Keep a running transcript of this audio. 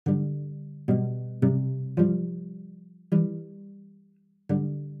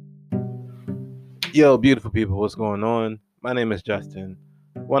Yo, beautiful people, what's going on? My name is Justin.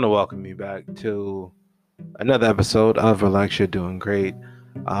 Want to welcome you back to another episode of Relax. You're doing great.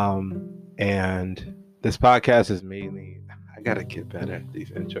 And this podcast is mainly, I gotta get better at these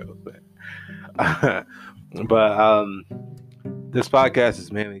intros, but this podcast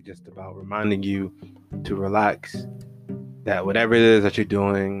is mainly just about reminding you to relax. That whatever it is that you're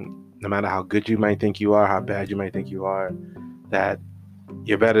doing, no matter how good you might think you are, how bad you might think you are, that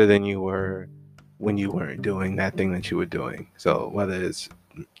you're better than you were when you weren't doing that thing that you were doing. So whether it's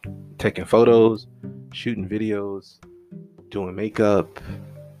taking photos, shooting videos, doing makeup,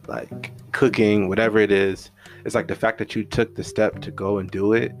 like cooking, whatever it is, it's like the fact that you took the step to go and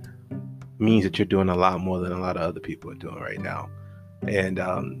do it means that you're doing a lot more than a lot of other people are doing right now. And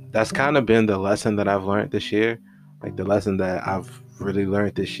that's kind of been the lesson that I've learned this year. Like the lesson that I've really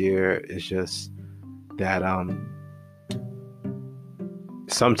learned this year is just that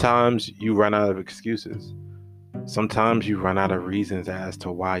sometimes you run out of excuses. Sometimes you run out of reasons as to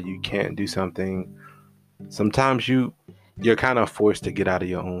why you can't do something. Sometimes you're kind of forced to get out of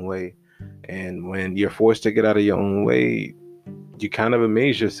your own way. And when you're forced to get out of your own way, you kind of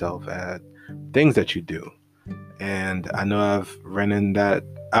amaze yourself at things that you do. And I know I've run into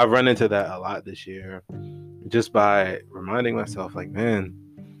that a lot this year just by reminding myself like, man,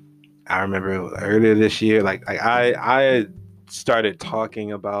 I remember earlier this year, I started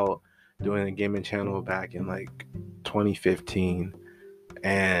talking about doing a gaming channel back in like 2015,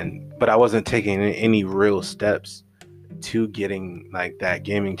 but I wasn't taking any real steps to getting like that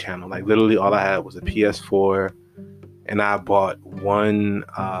gaming channel. Like literally, all I had was a PS4, and I bought one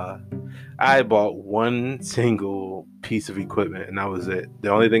single piece of equipment, and that was it. The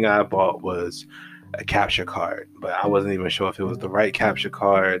only thing I bought was a capture card, but I wasn't even sure if it was the right capture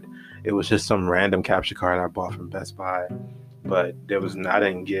card. It was just some random capture card I bought from Best Buy, but I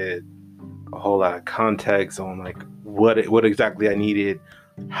didn't get a whole lot of context on like what exactly I needed,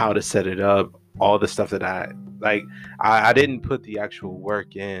 how to set it up, all the stuff that I didn't put the actual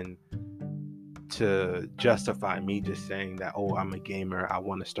work in to justify me just saying that, oh, I'm a gamer, I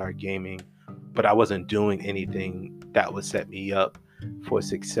want to start gaming, but I wasn't doing anything that would set me up for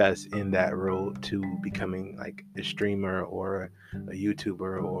success in that road to becoming like a streamer or a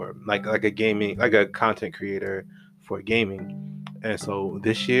YouTuber or like a content creator for gaming. And so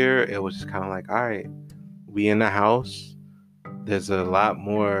this year it was just kind of like, all right, we in the house. There's a lot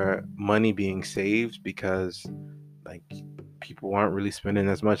more money being saved because like people aren't really spending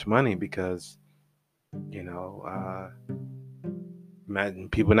as much money because you know,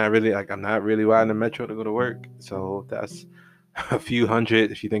 people not really like I'm not really riding the metro to go to work, so that's a few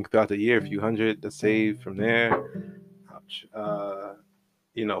hundred. If you think throughout the year, a few hundred to save from there. Ouch. For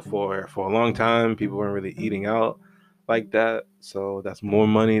a long time, people weren't really eating out like that, so that's more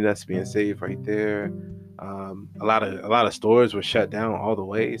money that's being saved right there. A lot of stores were shut down all the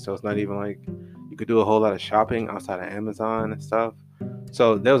way, so it's not even like you could do a whole lot of shopping outside of Amazon and stuff.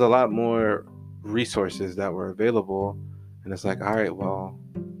 So there was a lot more resources that were available, and it's like, all right, well,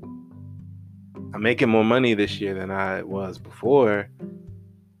 I'm making more money this year than I was before.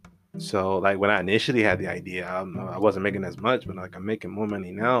 So like when I initially had the idea, I wasn't making as much, but like I'm making more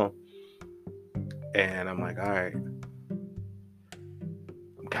money now, and I'm like, all right,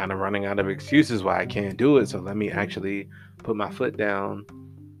 I'm kind of running out of excuses why I can't do it. So let me actually put my foot down,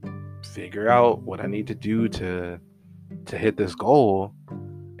 figure out what I need to do to hit this goal,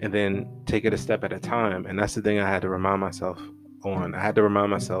 and then take it a step at a time. And that's the thing I had to remind myself on. I had to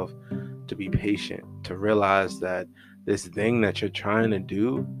remind myself to be patient, to realize that this thing that you're trying to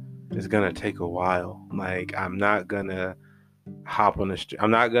do is gonna take a while. Like I'm not gonna hop on the street.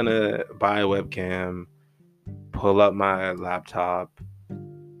 I'm not gonna buy a webcam, pull up my laptop,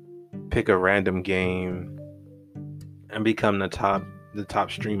 pick a random game, and become the top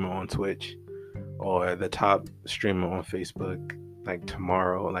streamer on Twitch or the top streamer on Facebook like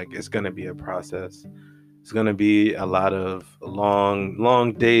tomorrow. Like it's gonna be a process. It's gonna be a lot of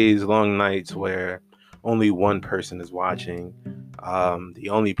long days, long nights where only one person is watching. The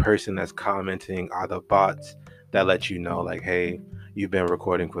only person that's commenting are the bots that let you know, like, hey, you've been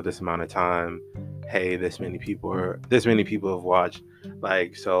recording for this amount of time. Hey, this many people have watched.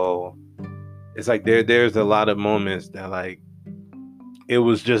 Like, so it's like there's a lot of moments that like it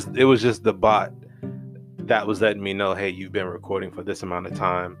was just the bot that was letting me know, hey, you've been recording for this amount of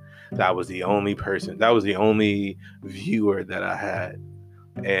time. That was the only person, that was the only viewer that I had.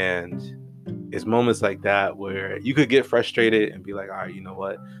 And it's moments like that where you could get frustrated and be like, all right, you know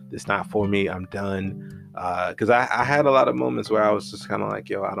what? This not for me. I'm done. Because I had a lot of moments where I was just kind of like,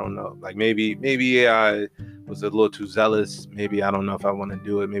 yo, I don't know. Like maybe yeah, was a little too zealous. Maybe I don't know if I want to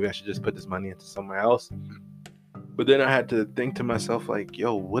do it. Maybe I should just put this money into somewhere else. But then I had to think to myself, like,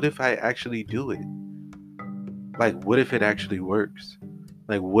 yo, what if I actually do it? Like, what if it actually works?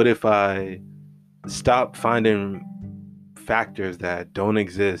 Like, what if I stop finding factors that don't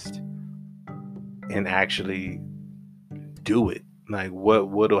exist and actually do it? Like,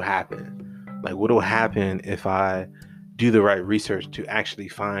 what'll happen? Like, what'll happen if I do the right research to actually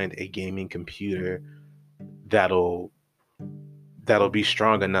find a gaming computer that'll be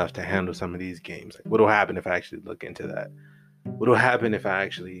strong enough to handle some of these games? Like, what'll happen if I actually look into that? What'll happen if I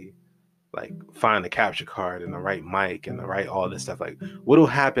actually like find the capture card and the right mic and the right all this stuff? Like, what'll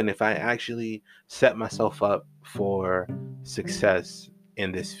happen if I actually set myself up for success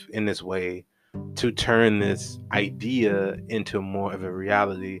in this way, to turn this idea into more of a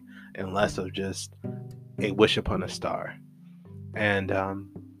reality and less of just a wish upon a star? And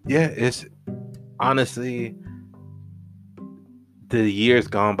yeah, it's honestly, the years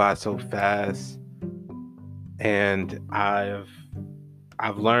gone by so fast, and I've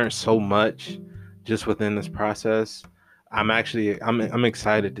learned so much just within this process. I'm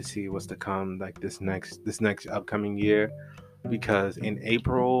excited to see what's to come, like this next upcoming year, because in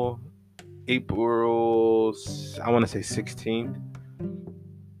April I want to say 16th,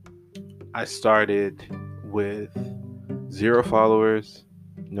 I started with 0 followers,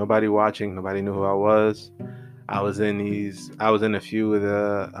 nobody watching, nobody knew who I was. I was in a few of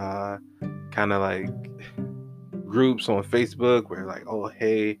the kind of like groups on Facebook where like, oh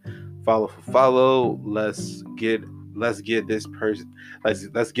hey, follow for follow, let's get this person,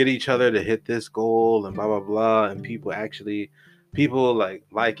 let's get each other to hit this goal and blah blah blah. And people like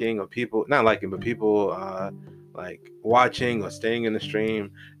liking, or people not liking, but people like watching or staying in the stream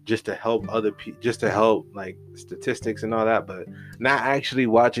just to help other people, just to help like statistics and all that, but not actually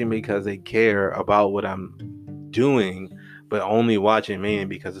watching because they care about what I'm doing, but only watching me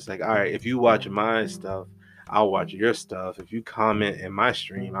because it's like, all right, if you watch my stuff, I'll watch your stuff. If you comment in my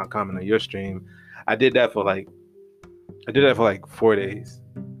stream, I'll comment on your stream. I did that for like 4 days.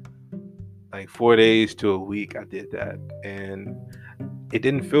 Like 4 days to a week, I did that. And it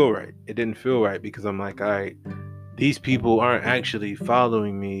didn't feel right. It didn't feel right because I'm like, all right, these people aren't actually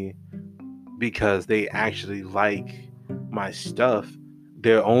following me because they actually like my stuff.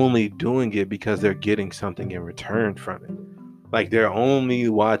 They're only doing it because they're getting something in return from it. Like, they're only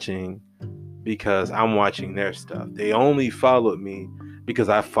watching because I'm watching their stuff. They only followed me because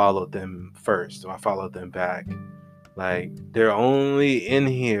I followed them first, or I followed them back. Like, they're only in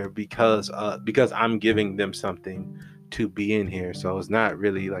here because I'm giving them something to be in here. So it's not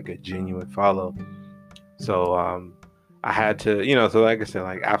really like a genuine follow. So I had to, so like I said,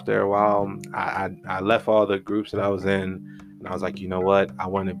 like after a while, I left all the groups that I was in, and I was like, you know what, I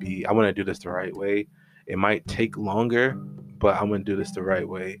want to do this the right way. It might take longer, but I'm gonna do this the right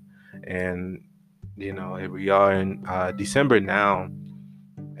way. And here we are in December now,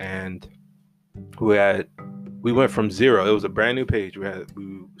 and we went from 0. It was a brand new page. We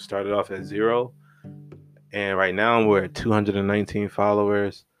started off at 0, and right now we're at 219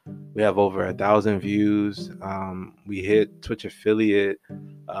 followers. We have over 1,000 views. We hit Twitch affiliate,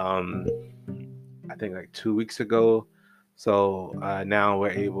 I think like 2 weeks ago. So now we're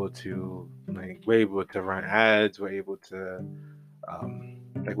able to run ads. We're able to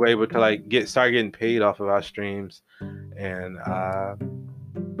start getting paid off of our streams. And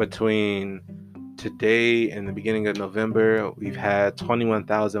between today and the beginning of November, we've had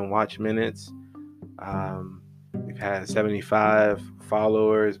 21,000 watch minutes. We've had 75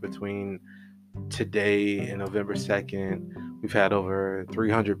 followers between today and November 2nd. We've had over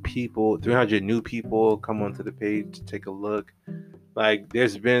 300 new people come onto the page to take a look. Like,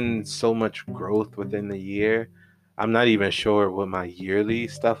 there's been so much growth within the year. I'm not even sure what my yearly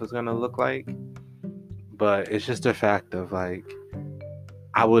stuff is going to look like, but it's just a fact of like,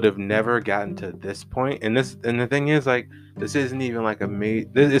 I would have never gotten to this point. And the thing is, like, this isn't even like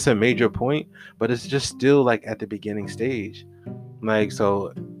it's a major point, but it's just still like at the beginning stage. Like,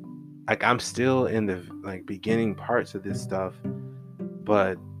 so like I'm still in the like beginning parts of this stuff,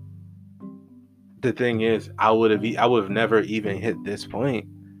 but the thing is, I would have never even hit this point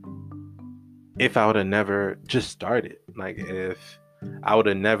if I would have never just started. Like, if I would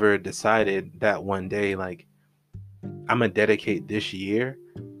have never decided that one day, like, I'm gonna dedicate this year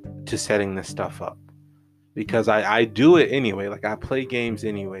to setting this stuff up, because I do it anyway. Like, I play games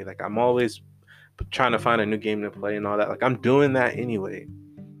anyway. Like, I'm always trying to find a new game to play and all that. Like, I'm doing that anyway.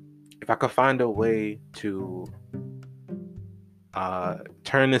 If I could find a way to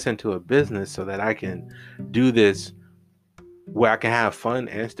turn this into a business so that I can do this where I can have fun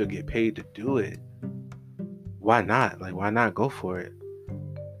and still get paid to do it, why not? Like, why not go for it?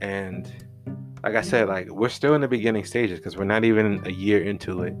 And like I said, like, we're still in the beginning stages because we're not even a year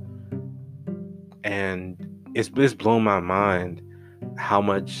into it. And it's blown my mind how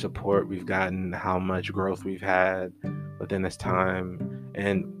much support we've gotten, how much growth we've had within this time.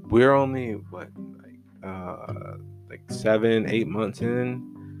 And we're only like 7, 8 months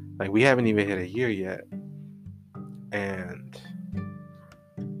in. Like, we haven't even hit a year yet. And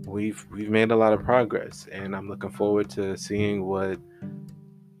we've made a lot of progress, and I'm looking forward to seeing what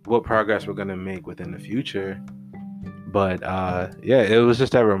progress we're gonna make within the future. But yeah, it was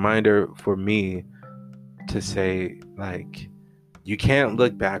just a reminder for me to say, like, you can't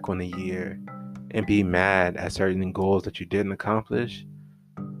look back on a year and be mad at certain goals that you didn't accomplish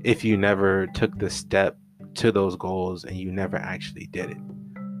if you never took the step to those goals and you never actually did it.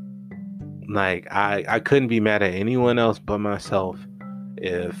 Like, I couldn't be mad at anyone else but myself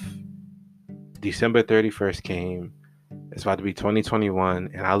if December 31st came, it's about to be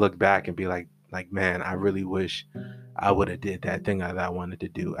 2021, and I look back and be like, man, I really wish I would have did that thing that I wanted to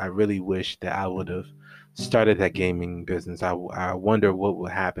do. I really wish that I would have started that gaming business. I wonder what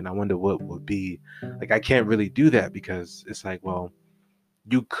would happen. I wonder what would be. Like, I can't really do that because it's like, well,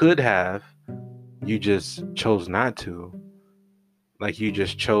 you could have, you just chose not to. Like, you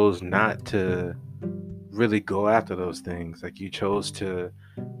just chose not to really go after those things. Like, you chose to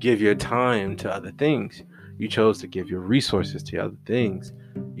give your time to other things. You chose to give your resources to other things.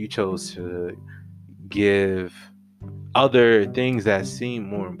 You chose to give other things that seem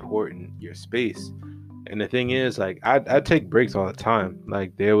more important your space. And the thing is, like, I take breaks all the time.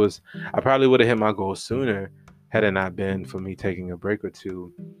 Like, I probably would have hit my goal sooner had it not been for me taking a break or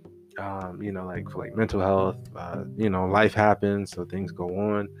two. Like, for like mental health. Life happens, so things go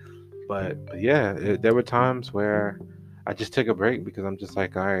on. But yeah, there were times where I just took a break because I'm just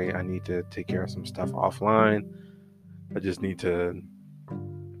like, all right, I need to take care of some stuff offline. I just need to,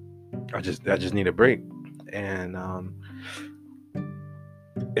 I just need a break. And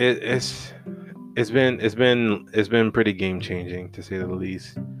it's it's been pretty game changing, to say the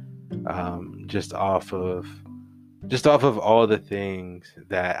least. Just off of all the things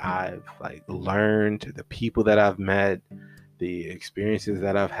that I've like learned, the people that I've met, the experiences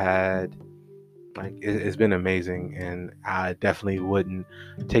that I've had. Like, it's been amazing, and I definitely wouldn't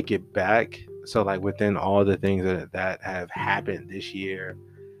take it back. So, like, within all the things that have happened this year,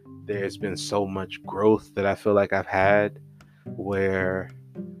 there's been so much growth that I feel like I've had, where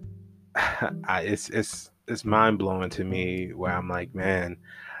it's mind blowing to me. Where I'm like, man,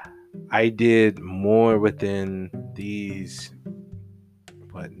 I did more within these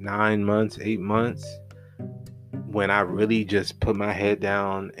 9 months, 8 months, when I really just put my head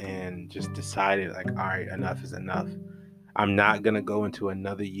down and just decided, like, all right, enough is enough. I'm not going to go into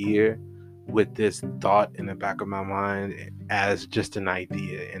another year with this thought in the back of my mind as just an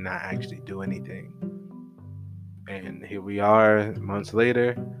idea and not actually do anything. And here we are, months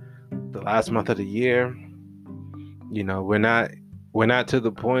later, the last month of the year. We're not to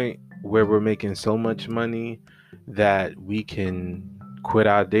the point where we're making so much money that we can quit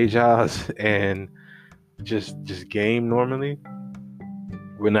our day jobs and just game normally.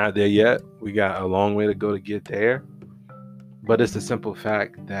 We're not there yet. We got a long way to go to get there. But it's the simple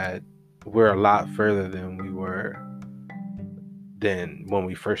fact that we're a lot further than we were than when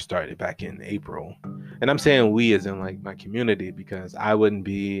we first started back in April. And I'm saying we as in like my community, because I wouldn't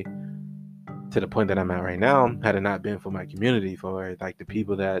be to the point that I'm at right now had it not been for my community, for like the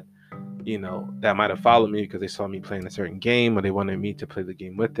people that, that might have followed me because they saw me playing a certain game or they wanted me to play the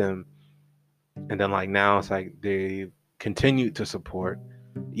game with them. And then, like, now it's like they continue to support,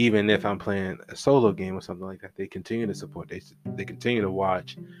 even if I'm playing a solo game or something like that. They continue to support. They continue to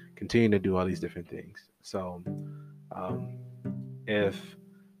watch, continue to do all these different things. So um, if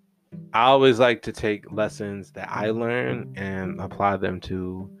I always like to take lessons that I learn and apply them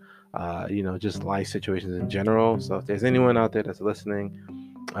to, just life situations in general. So if there's anyone out there that's listening,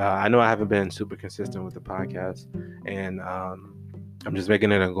 I know I haven't been super consistent with the podcast, and I'm just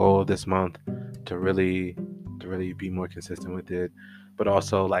making it a goal this month to really be more consistent with it. But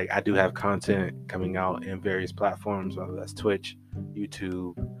also, like, I do have content coming out in various platforms, whether that's Twitch,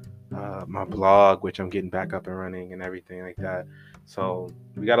 YouTube, my blog, which I'm getting back up and running and everything like that. So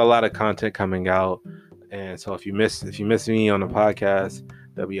we got a lot of content coming out, and so if you miss me on the podcast,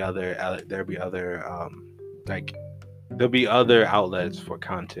 there'll be other like there'll be other outlets for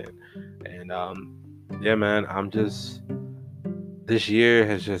content. And yeah, man, this year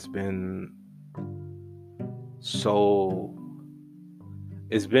has just been so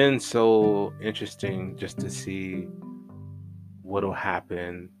it's been so interesting just to see what'll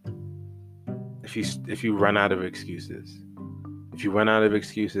happen if you run out of excuses,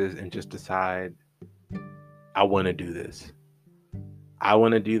 and just decide, I want to do this. I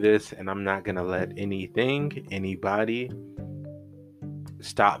want to do this, and I'm not going to let anything, anybody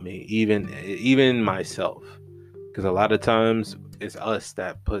stop me, even myself. Because a lot of times it's us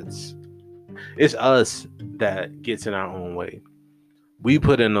that gets in our own way. We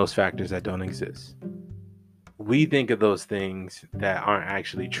put in those factors that don't exist. We think of those things that aren't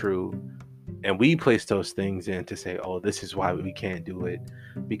actually true, and we place those things in to say, oh, this is why we can't do it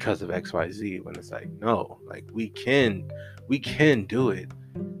because of XYZ, when it's like, no, like we can do it.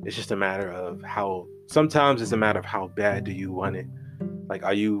 It's just a matter of sometimes it's a matter of how bad do you want it. Like,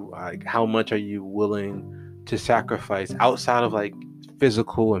 how much are you willing to sacrifice outside of like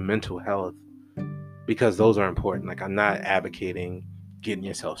physical and mental health? Because those are important. Like, I'm not advocating getting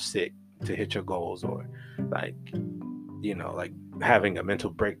yourself sick to hit your goals, or like, like having a mental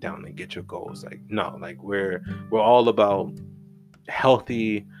breakdown and get your goals. Like, no, like we're all about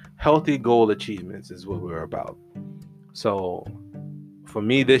healthy goal achievements is what we're about. So for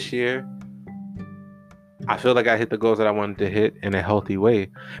me this year, I feel like I hit the goals that I wanted to hit in a healthy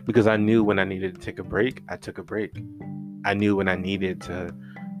way, because I knew when I needed to take a break, I took a break. I knew when I needed to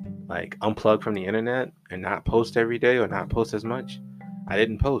like unplug from the internet and not post every day or not post as much, I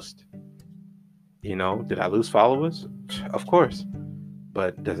didn't post. Did I lose followers? Of course.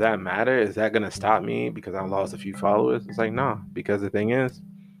 But does that matter? Is that going to stop me because I lost a few followers? It's like, no, because the thing is,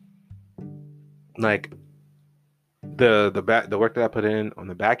 like, the work that I put in on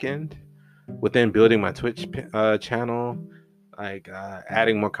the back end within building my Twitch channel, like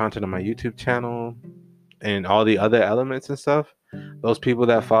adding more content on my YouTube channel and all the other elements and stuff, those people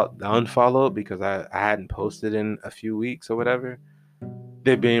that unfollowed because I hadn't posted in a few weeks or whatever,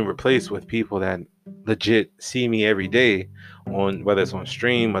 they're being replaced with people that legit see me every day, on whether it's on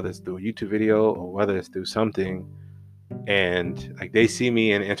stream, whether it's through a YouTube video, or whether it's through something, and like they see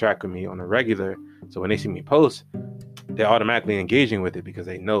me and interact with me on a regular. So when they see me post, they're automatically engaging with it because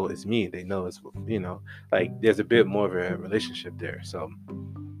they know it's me. They know it's, like there's a bit more of a relationship there. So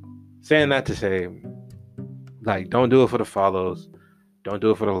saying that to say, like, don't do it for the follows, don't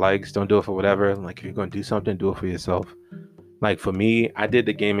do it for the likes, don't do it for whatever. Like, if you're going to do something, do it for yourself. Like, for me, I did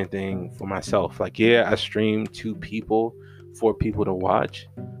the gaming thing for myself. Like, yeah, I stream to people for people to watch,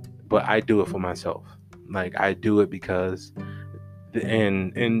 but I do it for myself. Like, I do it because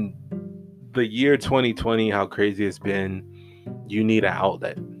in the year 2020, how crazy it's been, you need an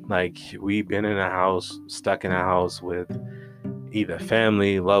outlet. Like, we've been in a house, stuck in a house with either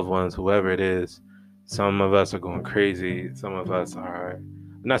family, loved ones, whoever it is. Some of us are going crazy. Some of us are,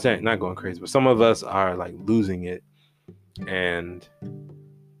 I'm not saying not going crazy, but some of us are like losing it. And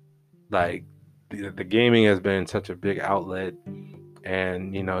like the gaming has been such a big outlet.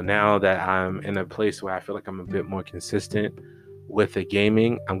 And now that I'm in a place where I feel like I'm a bit more consistent with the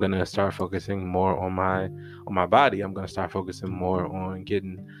gaming, I'm gonna start focusing more on my body. I'm gonna start focusing more on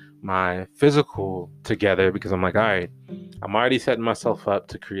getting my physical together, because I'm like, all right, I'm already setting myself up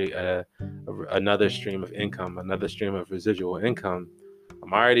to create another stream of income, another stream of residual income.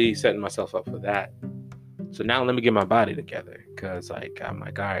 I'm already setting myself up for that. So now let me get my body together, because like I'm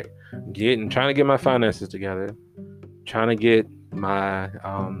like, all right, trying to get my finances together, trying to get my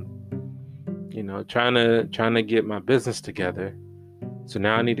trying to get my business together. So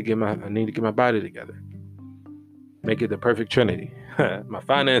now I need to get my body together. Make it the perfect trinity. My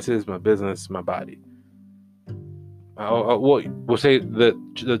finances, my business, my body. We'll say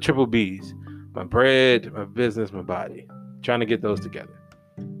the triple B's: my bread, my business, my body. Trying to get those together.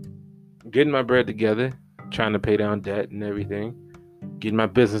 Getting my bread together, trying to pay down debt and everything. Getting my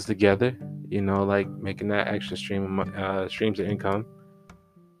business together, like making that extra streams of income.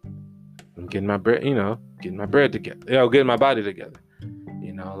 And getting my bread, getting my bread together. Getting my body together.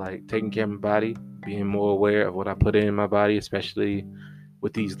 Like taking care of my body, being more aware of what I put in my body, especially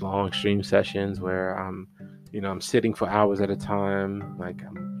with these long stream sessions where I'm sitting for hours at a time. Like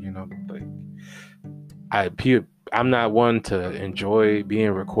I'm not one to enjoy being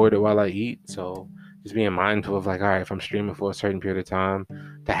recorded while I eat. So just being mindful of like, all right, if I'm streaming for a certain period of time,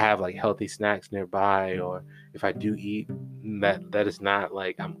 to have like healthy snacks nearby, or if I do eat, that is not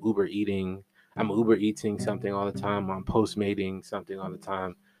like I'm Uber eating something all the time, or I'm Postmating something all the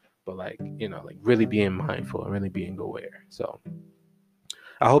time, but like, like really being mindful and really being aware. So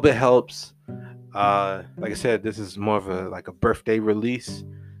I hope it helps. Like I said, this is more of a birthday release,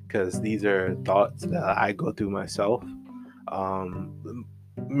 because these are thoughts that I go through myself.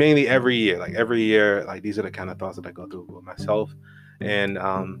 Mainly every year, like these are the kind of thoughts that I go through with myself. And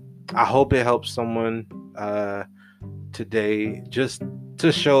I hope it helps someone today, just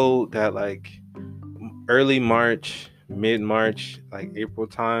to show that like early March, mid-March, like April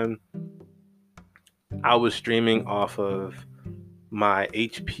time, I was streaming off of my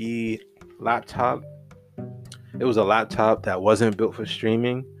HP laptop. It was a laptop that wasn't built for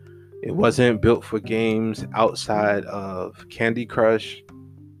streaming. It wasn't built for games outside of Candy Crush,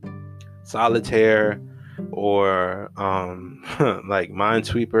 Solitaire, or like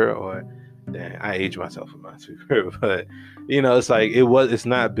Minesweeper, or dang, I aged myself with Minesweeper, but it's like it's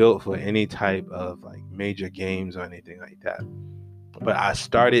not built for any type of like major games or anything like that. But I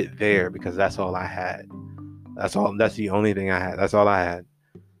started there because that's all I had. That's the only thing I had. That's all I had.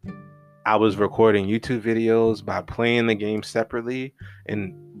 I was recording YouTube videos by playing the game separately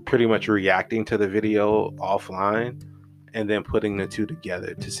and pretty much reacting to the video offline, and then putting the two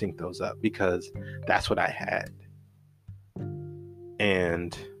together to sync those up because that's what I had.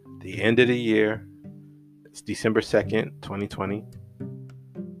 And the end of the year, it's December 2nd, 2020.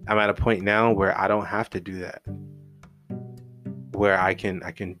 I'm at a point now where I don't have to do that. Where I can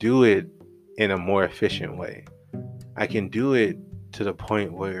do it in a more efficient way. I can do it to the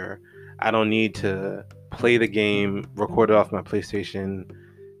point where I don't need to play the game, record it off my PlayStation,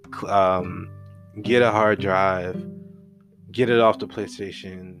 get a hard drive, get it off the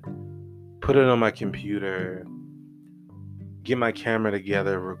PlayStation, put it on my computer, get my camera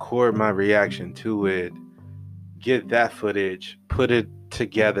together, record my reaction to it, get that footage, put it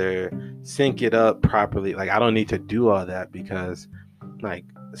together, sync it up properly. Like, I don't need to do all that because, like,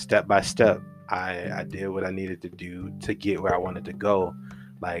 step by step, I did what I needed to do to get where I wanted to go.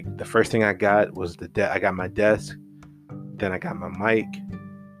 Like, the first thing I got was I got my desk, then I got my mic,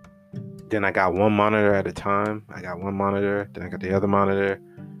 then I got one monitor at a time. I got one monitor, then I got the other monitor.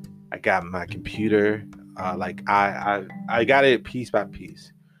 I got my computer. Like, I got it piece by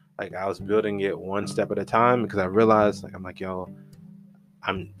piece. Like, I was building it one step at a time because I realized, like, I'm like, yo,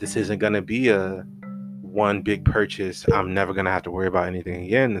 this isn't gonna be a one big purchase. I'm never gonna have to worry about anything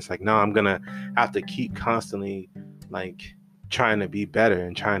again. It's like, no, I'm gonna have to keep constantly like trying to be better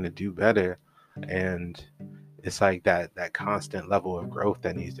and trying to do better. And it's like that constant level of growth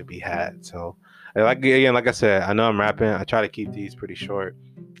that needs to be had. So, like I said, I know I'm rapping. I try to keep these pretty short,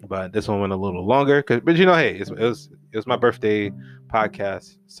 but this one went a little longer. But hey, it was my birthday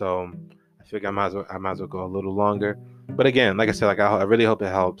podcast, so I figured I might as well go a little longer. But again, like I said, like I really hope it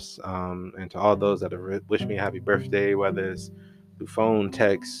helps. And to all those that have wished me a happy birthday, whether it's through phone,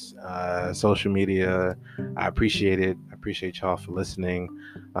 text, social media, I appreciate it. I appreciate y'all for listening.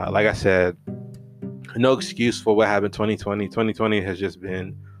 Like I said, no excuse for what happened 2020. 2020 has just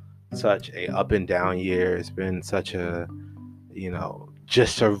been such a up and down year. It's been such a,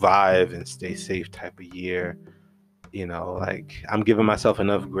 just survive and stay safe type of year. Like, I'm giving myself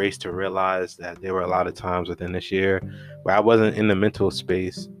enough grace to realize that there were a lot of times within this year where I wasn't in the mental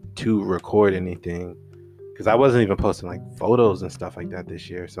space to record anything, because I wasn't even posting like photos and stuff like that this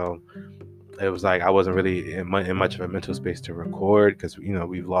year. So it was like I wasn't really in much of a mental space to record because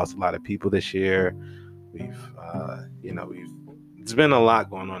we've lost a lot of people this year. It's been a lot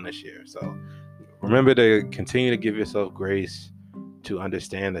going on this year. So remember to continue to give yourself grace, to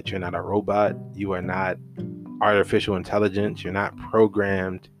understand that you're not a robot. You are not artificial intelligence. You're not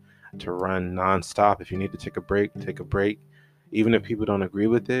programmed to run nonstop. If you need to take a break, take a break. Even if people don't agree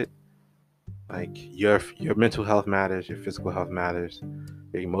with it, like your mental health matters, your physical health matters,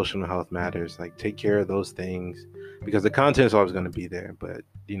 your emotional health matters. Like, take care of those things, because the content is always going to be there, but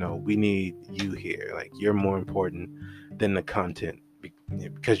we need you here. Like, you're more important than the content,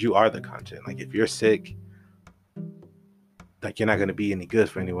 because you are the content. Like, if you're sick, like, you're not going to be any good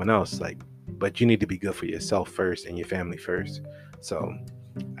for anyone else. Like, but you need to be good for yourself first and your family first. So,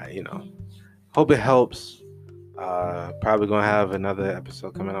 hope it helps. Probably gonna have another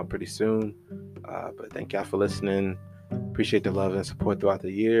episode coming out pretty soon. But thank y'all for listening. Appreciate the love and support throughout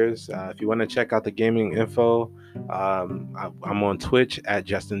the years. If you want to check out the gaming info, I'm on Twitch at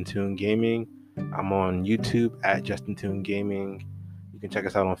Justin Toon Gaming. I'm on YouTube at Justin Toon Gaming. You can check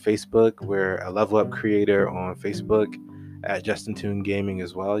us out on Facebook. We're a Level Up creator on Facebook at Justin Toon Gaming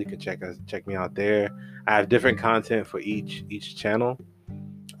as well. You can check me out there. I have different content for each channel.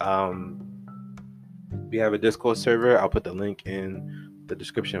 We have a Discord server. I'll put the link in the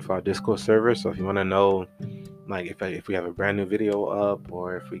description for our Discord server. So if you want to know, like, if we have a brand new video up,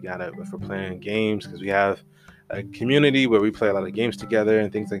 or if we're playing games, because we have a community where we play a lot of games together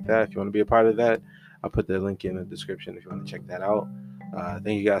and things like that. If you want to be a part of that, I'll put the link in the description if you want to check that out.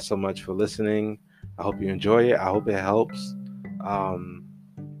 Thank you guys so much for listening. I hope you enjoy it. I hope it helps.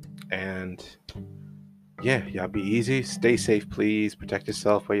 And yeah, y'all be easy. Stay safe, please. Protect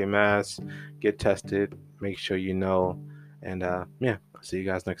yourself. Wear your mask. Get tested. Make sure you know. And yeah, I'll see you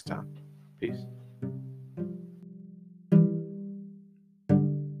guys next time. Peace.